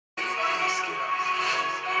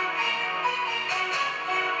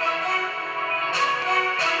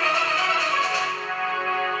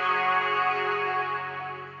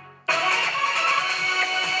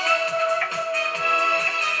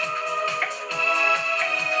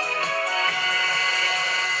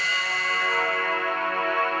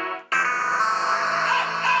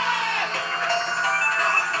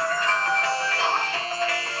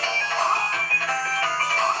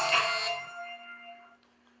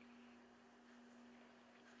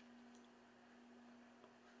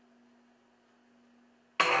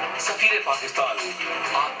सफीरे पाकिस्तान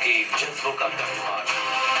आपके जज्बों का तर्जुमान,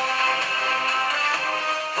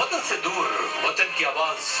 वतन से दूर वतन की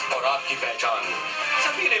आवाज और आपकी पहचान।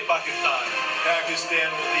 सफीरे Pakistan,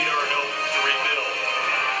 Pakistan will need our help to rebuild.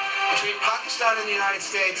 Between Pakistan and the United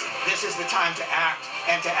States, this is the time to act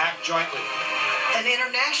and to act jointly. An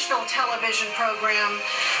international television program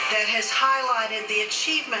that has highlighted the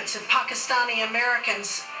achievements of Pakistani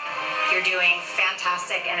Americans. You're doing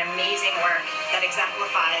fantastic and amazing work that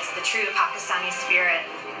exemplifies the true Pakistani spirit.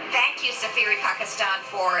 Thank you, Safeere Pakistan,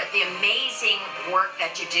 for the amazing work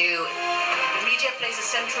that you do. The media plays a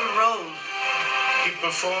central role. It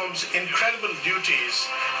performs incredible duties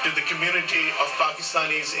to the community of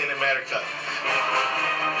Pakistanis in America.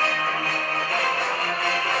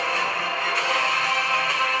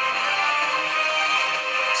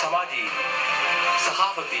 समाजी,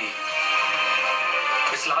 सहाफती,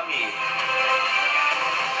 इस्लामी।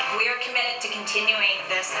 We are committed to continuing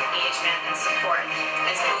this engagement and support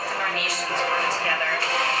as both of our nations work together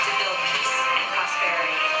to build peace and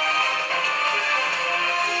prosperity.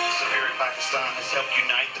 Safeere Pakistan has helped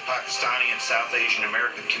unite the Pakistani and South Asian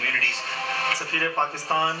American communities. Safeere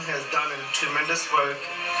Pakistan has done a tremendous work.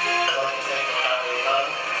 I'd like to thank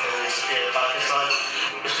Safeere Pakistan.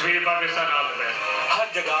 Safeere Pakistan all the best. हर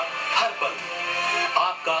जगह हर पल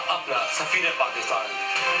आपका अपना सफीरे पाकिस्तान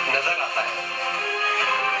नजर आता है।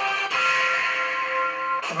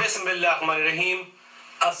 बिस्मिल्लाहिर्रहमानिर्रहीम,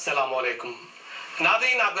 अस्सलाम वालेकुम।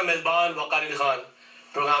 नाज़रीन, आपका मेज़बान वक़ार खान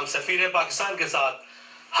प्रोग्राम सफीरे पाकिस्तान के साथ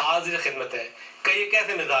हाजिर खिदमत है। कई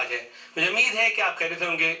कैसे मिजाज है, मुझे उम्मीद है कि आप खैरियत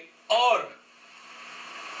होंगे और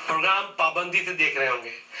प्रोग्राम पाबंदी से देख रहे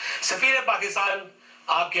होंगे। सफीरे पाकिस्तान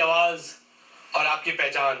आपकी आवाज़ और आपकी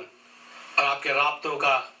पहचान और आपके राब्तों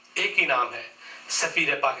का एक ही नाम है,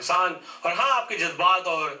 सफीरे पाकिस्तान। और हाँ, आपके जज्बात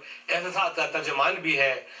और एहसास का तर्जुमान भी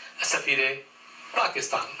है सफीरे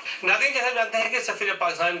पाकिस्तान। नाज़रीन, जैसे जानते हैं कि सफीरे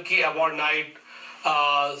पाकिस्तान की अवार्ड नाइट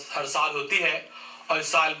हर साल होती है और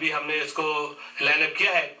इस साल भी हमने इसको लाइनअप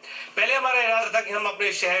किया है। पहले हमारा इरादा था कि हम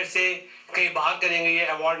अपने शहर से कहीं बाहर करेंगे ये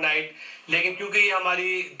अवार्ड नाइट, लेकिन क्योंकि ये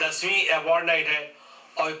हमारी 10वीं अवार्ड नाइट है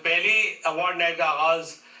और पहली अवार्ड नाइट का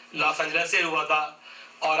आगाज़ लॉस एंजलिस से हुआ था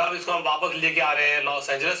और अब इसको हम वापस लेके आ रहे हैं लॉस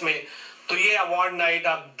एंजलिस में, तो ये अवार्ड नाइट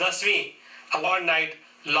अब 10वीं अवार्ड नाइट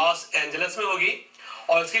लॉस एंजलिस में होगी।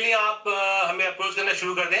 और इसके लिए आप हमें अप्रोच करना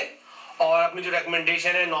शुरू कर दें और अपनी जो रिकमेंडेशन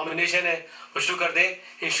है, नॉमिनेशन है, वो शुरू कर दें।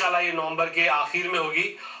 इंशाल्लाह ये नवंबर के आखिर में होगी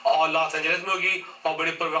और लॉस एंजलिस में होगी और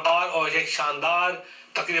बड़ी पुरवकार और एक शानदार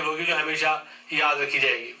तकरीब होगी जो हमेशा याद रखी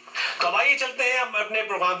जाएगी। तो अब आइए चलते हैं हम अपने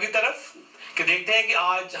प्रोग्राम की तरफ कि देखते हैं कि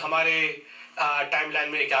आज हमारे टाइमलाइन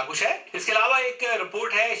में क्या कुछ है। इसके अलावा एक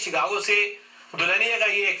रिपोर्ट है शिकागो से, दुल्हनिया का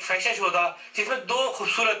ये एक फैशन शो था जिसमें 2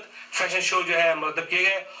 खूबसूरत फैशन शो जो है मरतब किए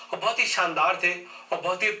गए और बहुत ही शानदार थे और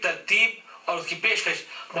बहुत ही तरतीब और उसकी पेशकश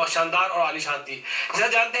बहुत शानदार और आलीशान थी। जैसा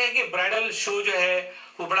जानते हैं कि ब्राइडल शो जो है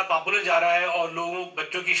वो बड़ा पॉपुलर जा रहा है और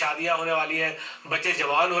बच्चों की शादियां होने वाली हैं, बच्चे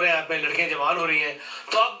जवान हो रहे हैं, यहाँ पे लड़कियां जवान हो रही हैं,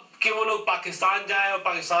 तो अब कि वो लोग पाकिस्तान जाएं और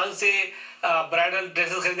पाकिस्तान से ब्राइडल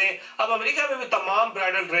ड्रेसेस खरीदें। अब अमेरिका में भी तमाम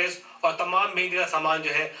ब्राइडल ड्रेस और तमाम मेहंदी का सामान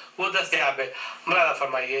जो है वो दस्तयाब है। मुलाजा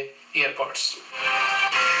फरमाइए एयरपोर्ट्स।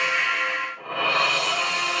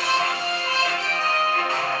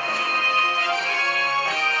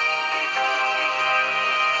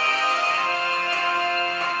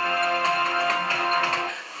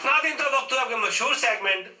 नाज़रीन, तो वक्त आपके मशहूर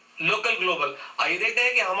सेगमेंट लोकल ग्लोबल। आइए देखते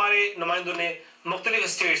हैं कि हमारे नुमाइंदों ने मुख्तलिफ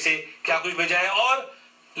स्टेट से क्या कुछ भेजा है और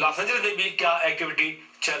लॉस एंजलिस में भी क्या एक्टिविटी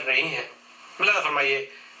चल रही है। मुलाजा फरमाइए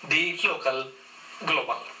दी लोकल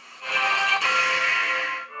ग्लोबल।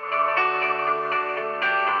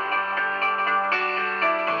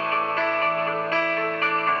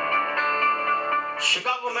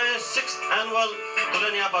 शिकागो में 6th एनुअल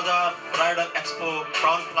दुल्हनिया बाजार bridal expo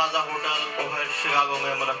Crowne Plaza hotel over Chicago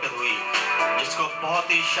में मुनक्किद हुई, जिसको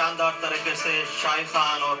बहुत ही शानदार तरीके से शाही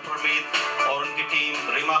खान और परमीत और उनकी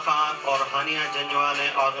टीम रीमा खान और हानिया जंजवा ने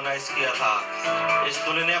ऑर्गेनाइज किया था। इस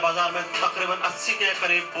दुल्हनिया बाजार में तकरीबन 80 के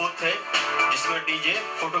करीब बूथ थे, जिसमें DJ,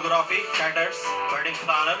 photography, caterers, wedding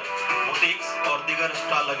planner, boutiques और दीगर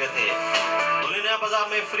स्टॉल लगे थे। दुल्हनिया बाजार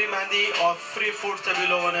में फ्री मेहंदी और फ्री फूड से भी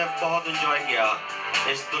लोगों ने बहुत एंजॉय किया।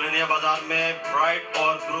 इस दुल्हनिया बाजार में ब्राइड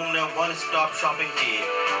और ग्रूम ने वन स्टॉप शॉपिंग की।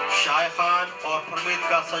 शाह खान और परमीत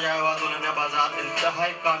का सजाया हुआ दुल्हनिया बाजार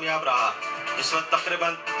इंतहाई कामयाब रहा, जिसमें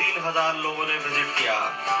तकरीबन 3000 लोगों ने विजिट किया।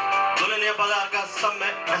 दुल्हनिया बाजार का सब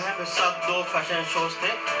में अहम हिस्सा 2 फैशन शोज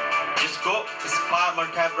थे, जिसको स्पार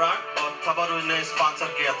मल्टी ब्रांड और तबरुज ने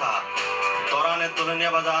स्पॉन्सर किया था। दौरान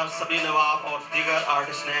दुल्हनिया बाजार सभी नवाब और दीगर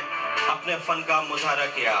आर्टिस्ट ने अपने फन का मुजाहरा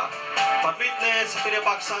किया। परमीत ने सफीर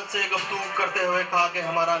पाकिस्तान से गुफ्तगू करते हुए कहा कि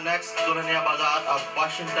हमारा नेक्स्ट दुल्हनिया बाजार अब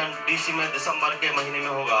वाशिंगटन डीसी में दिसंबर के महीने में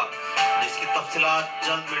होगा, जिसकी तफसीलात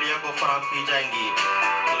जल्द मीडिया को फराहम की जाएंगी।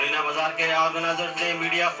 दुल्हनिया बाजार के ऑर्गेनाइजर ने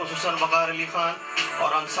मीडिया खुसूसन वकार अली खान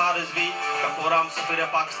और अंसार रिजवी का प्रोग्राम सफीर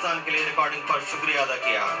पाकिस्तान के लिए रिकॉर्डिंग पर शुक्रिया अदा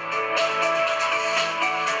किया।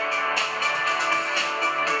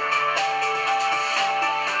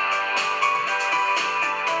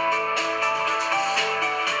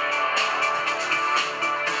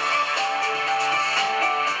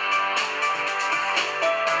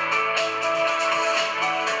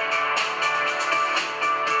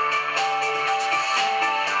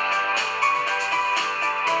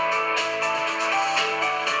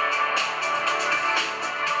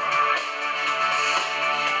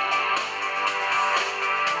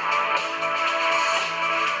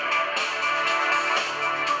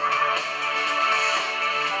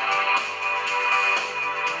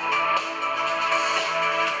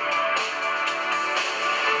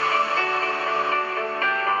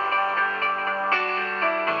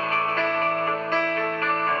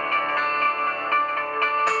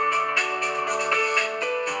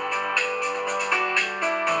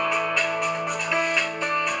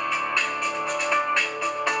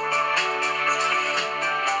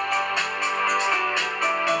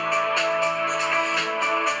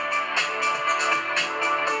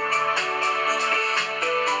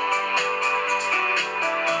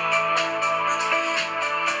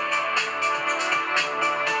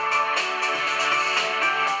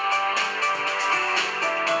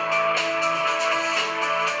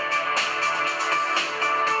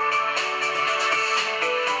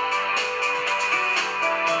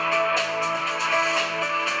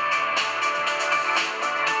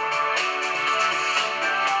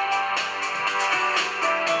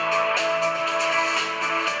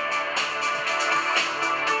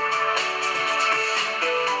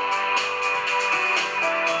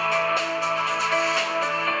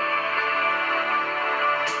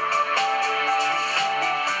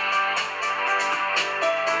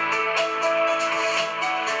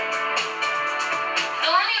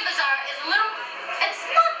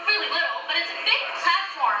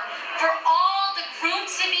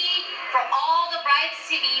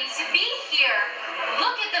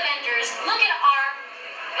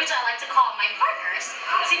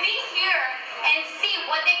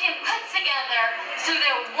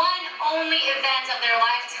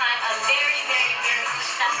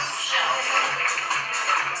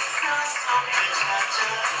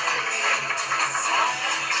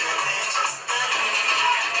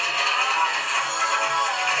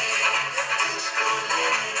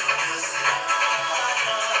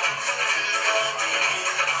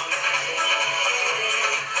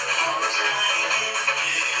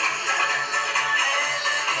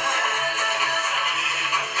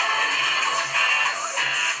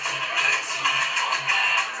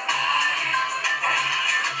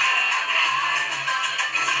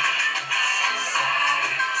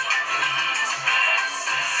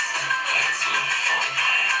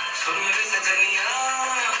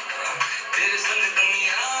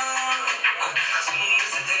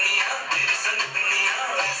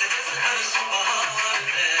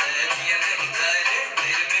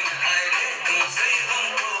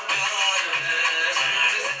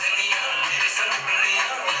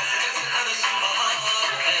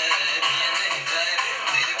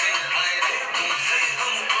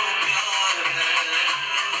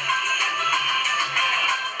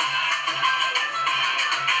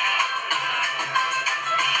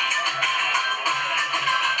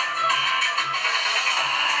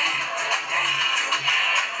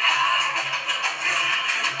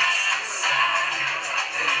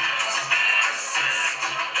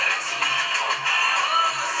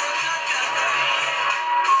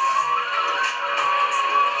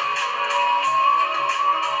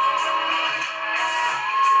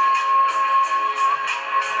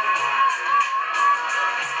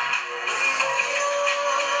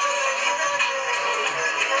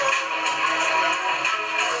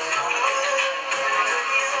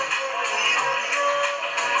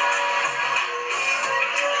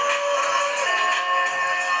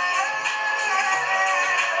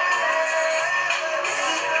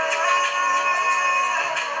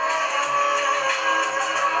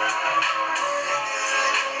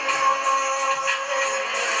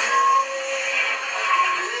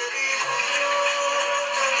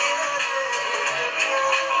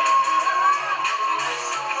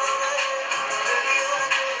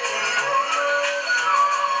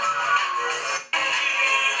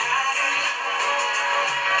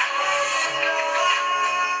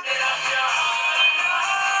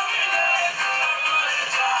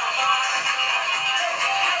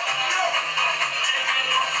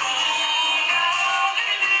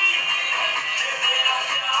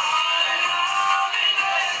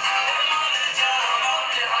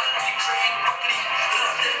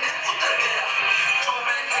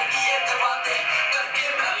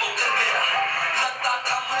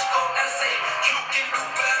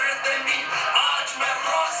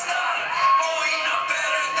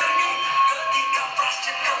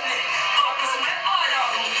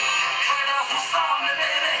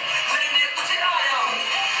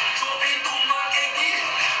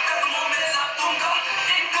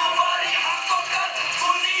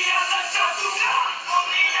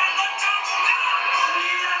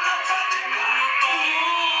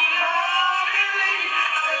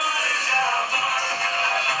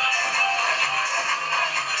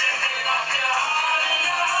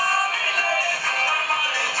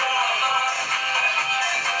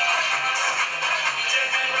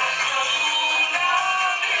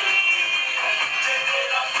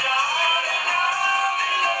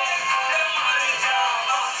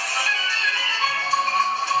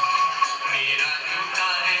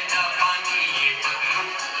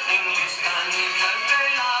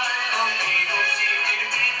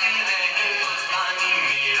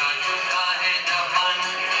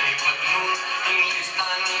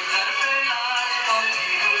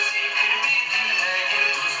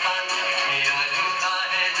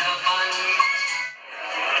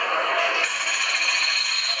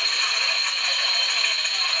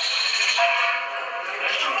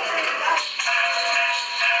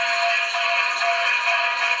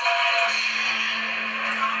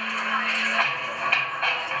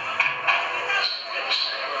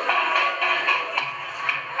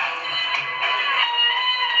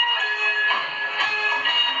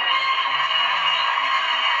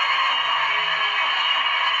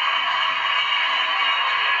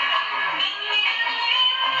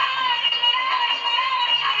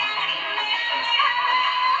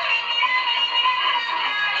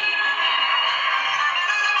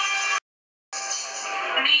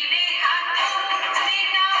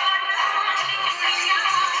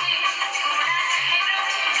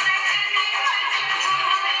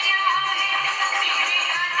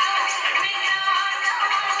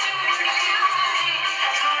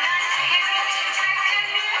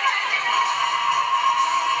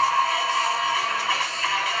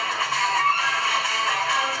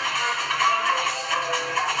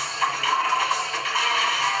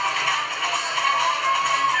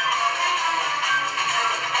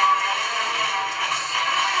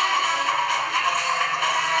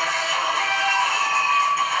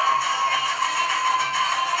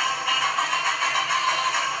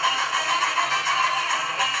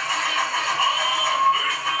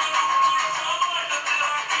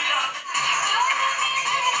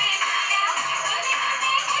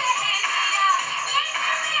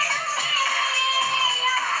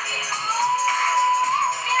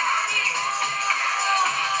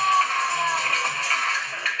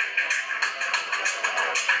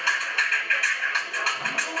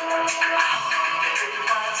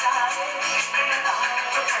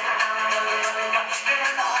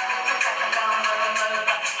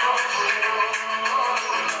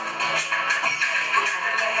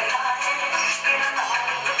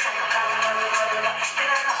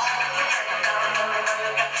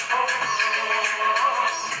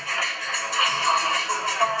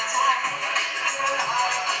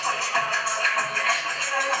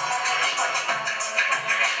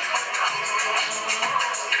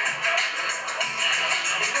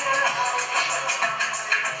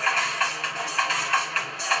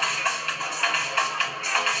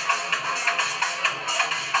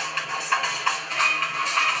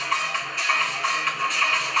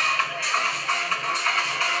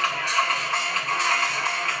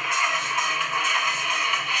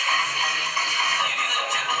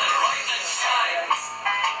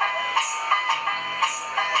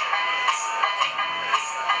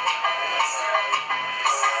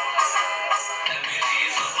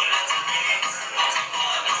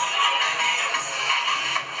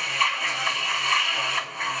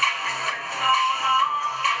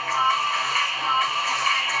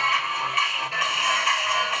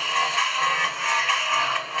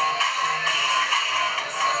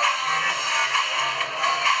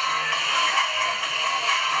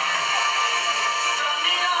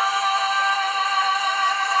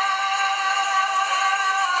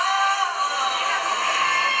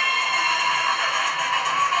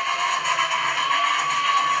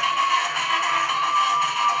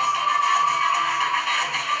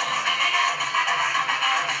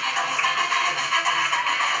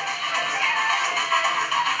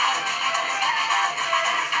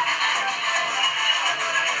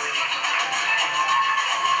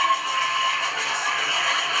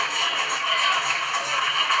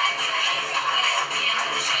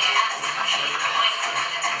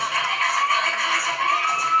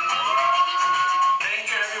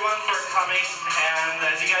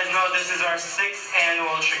 know, this is our 6th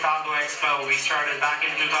annual Chicago Expo. We started back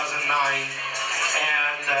in 2009,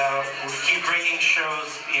 and we keep bringing shows,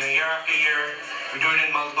 year after year. We do it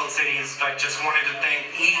in multiple cities. I just wanted to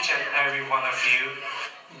thank each and every one of you.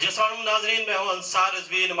 जिस्मान नाज़रीन, मैं हूँ अंसार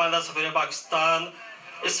रिज़वी, नुमाइंदा सफ़ीरे पाकिस्तान।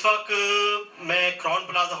 इस वक्त मैं Crowne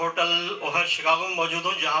Plaza hotel over Chicago में मौजूद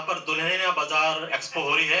हूँ, जहाँ पर दुल्हनिया बाजार एक्सपो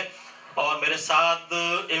हो रही है और मेरे साथ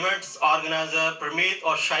इवेंट्स ऑर्गेनाइजर प्रमीत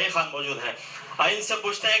और शाही खान मौजूद हैं। आइए इनसे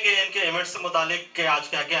पूछते हैं कि इनके इवेंट्स से मुतालिक के आज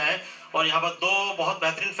क्या क्या है, और यहाँ पर 2 बहुत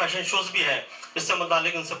बेहतरीन फैशन शोज़ भी हैं। इससे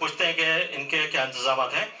मुतालिक इनसे पूछते हैं कि इनके क्या इंतज़ाम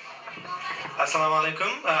हैं। Assalamu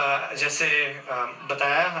alaikum. जैसे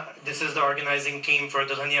बताया, this is the organizing team for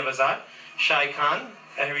Dulahnia Bazar, Shai Khan,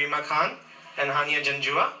 Harima Khan and Hania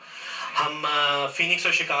Janjua. हम Phoenix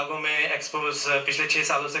और शिकागो में एक्सपोज पिछले 6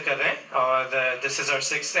 सालों से कर रहे हैं, और this is our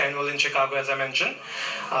 6th annual in Chicago as I mentioned.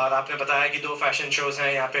 और आपने बताया कि 2 फैशन शोज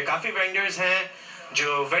हैं, यहाँ पे काफ़ी वेंडर्स हैं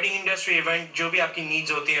जो वेडिंग इंडस्ट्री इवेंट जो भी आपकी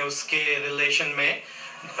नीड्स होती हैं उसके रिलेशन में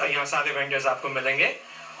यहाँ सारे वेंडर्स आपको मिलेंगे।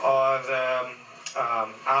 और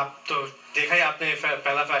आप तो देखा ही आपने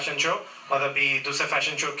पहला फैशन शो, और अभी दूसरे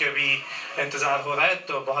फैशन शो के भी इंतज़ार हो रहा है,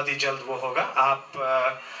 तो बहुत ही जल्द वो होगा। आप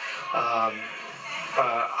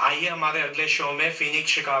आइए हमारे अगले शो में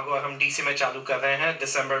फिनिक्स, शिकागो और हम डीसी में चालू कर रहे हैं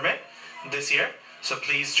दिसंबर में this year, so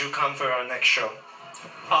please do come for our next show.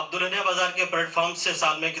 आप दुल्हनिया बाजार के प्लेटफॉर्म से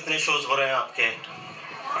साल में कितने शोज हो रहे हैं आपके?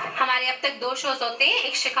 हमारे अब तक 2 शोज होते हैं,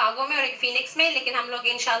 एक शिकागो में और एक फिनिक्स में, लेकिन हम लोग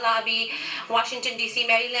इंशाल्लाह अभी वाशिंगटन डीसी,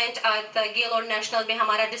 मैरीलैंड गेल और नेशनल में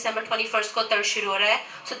हमारा दिसंबर 21 को 3rd शुरू हो रहा है,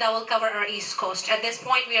 so that will cover our east coast. At this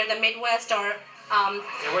point we are the Midwest और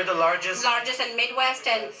we're the largest and midwest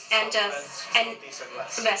and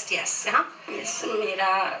west. Yes. Yes, मेरा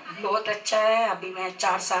बहुत अच्छा है। अभी मैं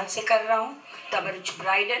 4 साल से कर रहा हूँ तबरुज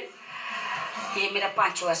ब्राइडल, ये मेरा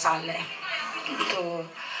 5वां साल है, तो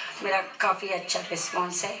मेरा काफ़ी अच्छा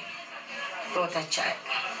रिस्पॉन्स है, बहुत अच्छा है।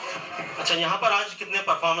 अच्छा, यहाँ पर आज कितने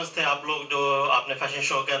परफॉर्मेंस थे आप लोग जो आपने फैशन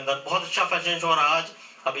शो के अंदर? बहुत अच्छा फैशन शो रहा आज,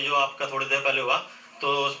 अभी जो आपका थोड़ी देर पहले हुआ,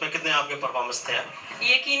 तो उसमें कितने आपके परफॉर्मेंस थे?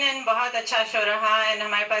 यकीनन बहुत अच्छा शो रहा, एंड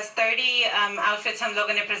हमारे पास 30 आउटफिट्स हम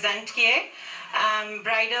लोगों ने प्रेजेंट किए,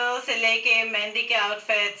 ब्राइडल से लेके मेहंदी के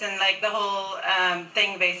outfits and like the whole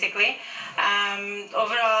thing basically.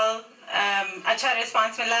 Overall अच्छा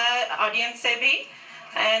रिस्पांस मिला ऑडियंस से भी,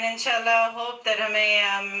 एंड इंशाल्लाह होप दैट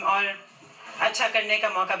हमें और अच्छा करने का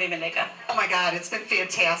मौका भी मिलेगा। Oh my God, it's been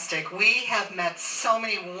fantastic. We have met so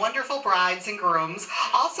many wonderful brides and grooms.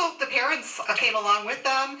 Also, the parents came along with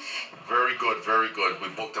them. Very good, very good.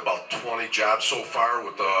 We booked about 20 jobs so far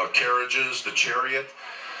with the carriages, the chariot.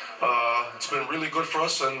 It's been really good for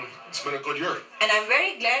us, and it's been a good year. And I'm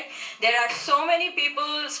very glad there are so many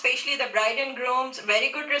people, especially the bride and grooms, very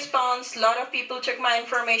good response. A lot of people took my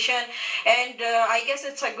information, and I guess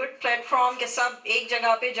it's a good platform कि सब एक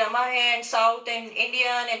जगह पे जमा हैं, and South and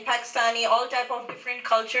Indian and Pakistani, all type of different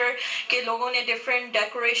culture के लोगों ने different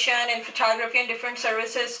decoration and photography and different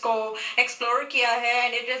services को explore किया है,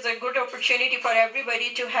 and it is a good opportunity for everybody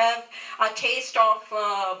to have a taste of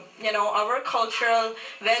our cultural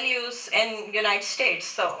values in United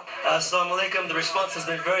States. So Assalamu alaikum. The response has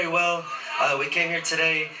been very well. We came here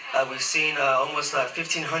today. We've seen almost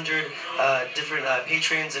 1,500 different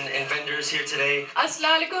patrons and vendors here today.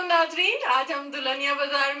 अस्सलाम वालेकुम नाज़रीन, आज हम दुल्हनिया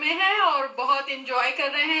बाजार में हैं और बहुत इंजॉय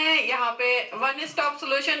कर रहे हैं। यहाँ पे वन स्टॉप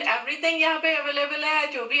सोल्यूशन, एवरीथिंग यहाँ पे अवेलेबल है,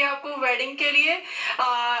 जो भी आपको वेडिंग के लिए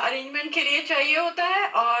अरेंजमेंट के लिए चाहिए होता है।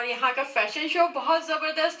 और यहाँ का फैशन शो बहुत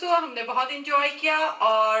ज़बरदस्त हुआ, हमने बहुत इंजॉय किया,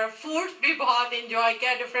 और फूड भी बहुत इंजॉय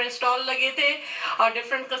किया। डिफरेंट स्टॉल लगे थे और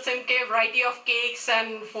डिफरेंट किस्म के variety of cakes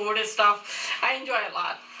and food stuff. I enjoy a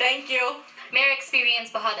lot. Thank you. Mere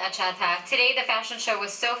experience bahut acha tha. Today the fashion show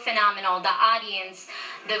was so phenomenal. The audience,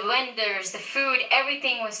 the vendors, the food,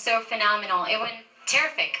 everything was so phenomenal. It went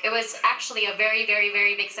terrific. It was actually a very, very,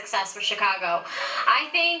 very big success for Chicago. I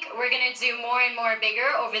think we're going to do more and more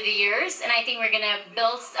bigger over the years, and I think we're going to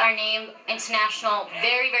build our name international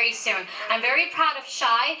very, very soon. I'm very proud of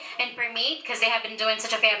Shai and Parmeet because they have been doing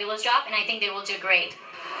such a fabulous job, and I think they will do great.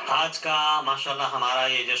 आज का माशाल्लाह हमारा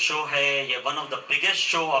ये जो show है, ये one of the biggest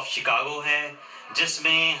show off Chicago है,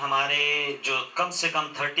 जिसमें हमारे जो कम से कम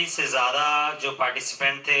 30 से ज़्यादा जो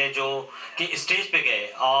पार्टिसिपेंट थे जो कि स्टेज पे गए,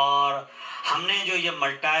 और हमने जो ये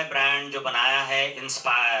मल्टी ब्रांड जो बनाया है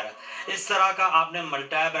इंस्पायर, इस तरह का आपने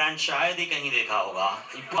मल्टी ब्रांड शायद ही कहीं देखा होगा।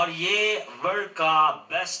 और ये वर्ल्ड का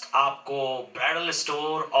बेस्ट आपको ब्राइडल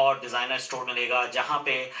स्टोर और डिज़ाइनर स्टोर मिलेगा, जहाँ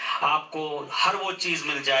पे आपको हर वो चीज़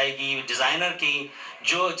मिल जाएगी डिज़ाइनर की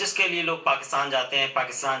जो जिसके लिए लोग पाकिस्तान जाते हैं।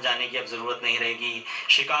 पाकिस्तान जाने की अब ज़रूरत नहीं रहेगी,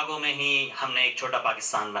 शिकागो में ही हमने एक छोटा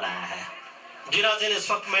पाकिस्तान बनाया है। जी नाज़रीन,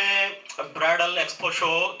 इस वक्त मैं ब्राइडल एक्सपो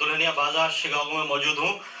शो दुल्हनिया बाजार शिकागो में मौजूद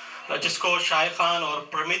हूँ। जिसको शाही खान और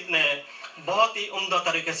प्रमित ने बहुत ही उम्दा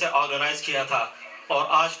तरीके से ऑर्गेनाइज किया था और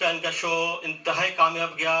आज का इनका शो इंतहाई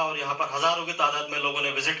कामयाब गया और यहाँ पर हज़ारों की तादाद में लोगों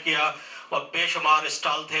ने विज़िट किया और बेशुमार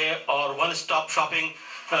स्टॉल थे और वन स्टॉप शॉपिंग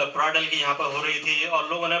ब्राइडल की यहाँ पर हो रही थी और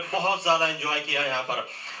लोगों ने बहुत ज़्यादा एंजॉय किया यहाँ पर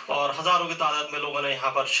और हज़ारों की तादाद में लोगों ने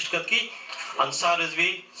यहाँ पर शिरकत की। अंसार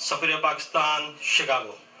रिजवी, सफीर पाकिस्तान,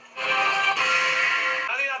 शिकागो।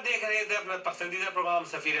 आप देख रहे थे अपना पसंदीदा प्रोग्राम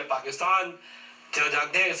सफीर पाकिस्तान। चलो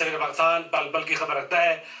जानते हैं सफीर पाकिस्तान पल पल की खबर रखता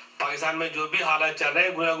है। पाकिस्तान में जो भी हालात चल रहे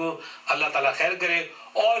हैं गुनागू अल्लाह ताला खैर करे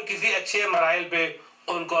और किसी अच्छे मराइल पे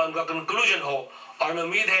उनका कंक्लूजन हो और मैं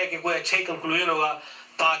उम्मीद है कि कोई अच्छा ही कंक्लूजन होगा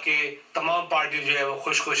ताकि तमाम पार्टी जो है वो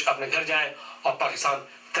खुश खुश अपने घर जाएं और पाकिस्तान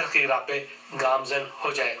तरक्की राह पे गामजन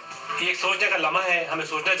हो जाए। ये एक सोचने का लम्हा है, हमें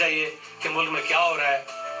सोचना चाहिए कि मुल्क में क्या हो रहा है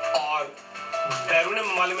और बैरून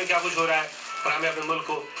ममालिक में क्या कुछ हो रहा है और हमें अपने मुल्क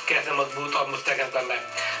को कैसे मजबूत और मुस्तहकम करना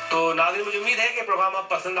है। तो नाज़रीन, मुझे उम्मीद है कि प्रोग्राम आप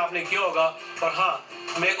पसंद आपने किया होगा और हाँ,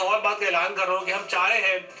 मैं एक और बात का ऐलान कर रहा हूँ कि हम चाह रहे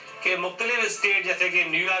हैं कि मुख्तलिफ स्टेट जैसे कि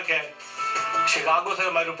न्यूयॉर्क है, शिकागो से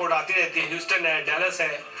हमारी रिपोर्ट आती रहती है, ह्यूस्टन है, डैलस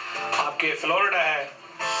है, आपके फ्लोरिडा है,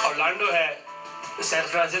 ऑरलैंडो है, सैन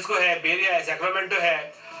फ्रांसिस्को है, बेरिया है, सैक्रामेंटो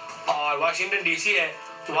है और वाशिंगटन डीसी है।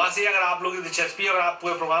 वहाँ से अगर आप लोग दिलचस्पी अगर आप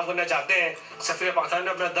कोई प्रोग्राम करना चाहते हैं सफीर पाकिस्तान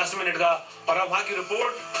में अपना 10 मिनट का और आप वहाँ की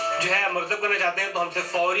रिपोर्ट जो है मरतब करना चाहते हैं तो हमसे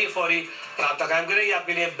फौरी रब्ता कायम करें। ये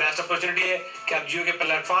आपके लिए बेस्ट अपॉर्चुनिटी है कि आप जियो के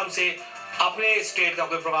प्लेटफॉर्म से अपने स्टेट का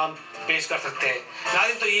कोई प्रोग्राम पेश कर सकते हैं।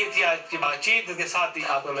 नाज़रीन, तो ये थी आज की बातचीत। इसके साथ ही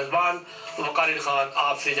आपका मेज़बान वकार खान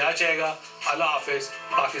आपसे इजाज़त चाहेगा। अल्लाह हाफिज़।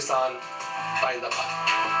 पाकिस्तान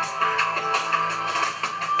जिंदाबाद।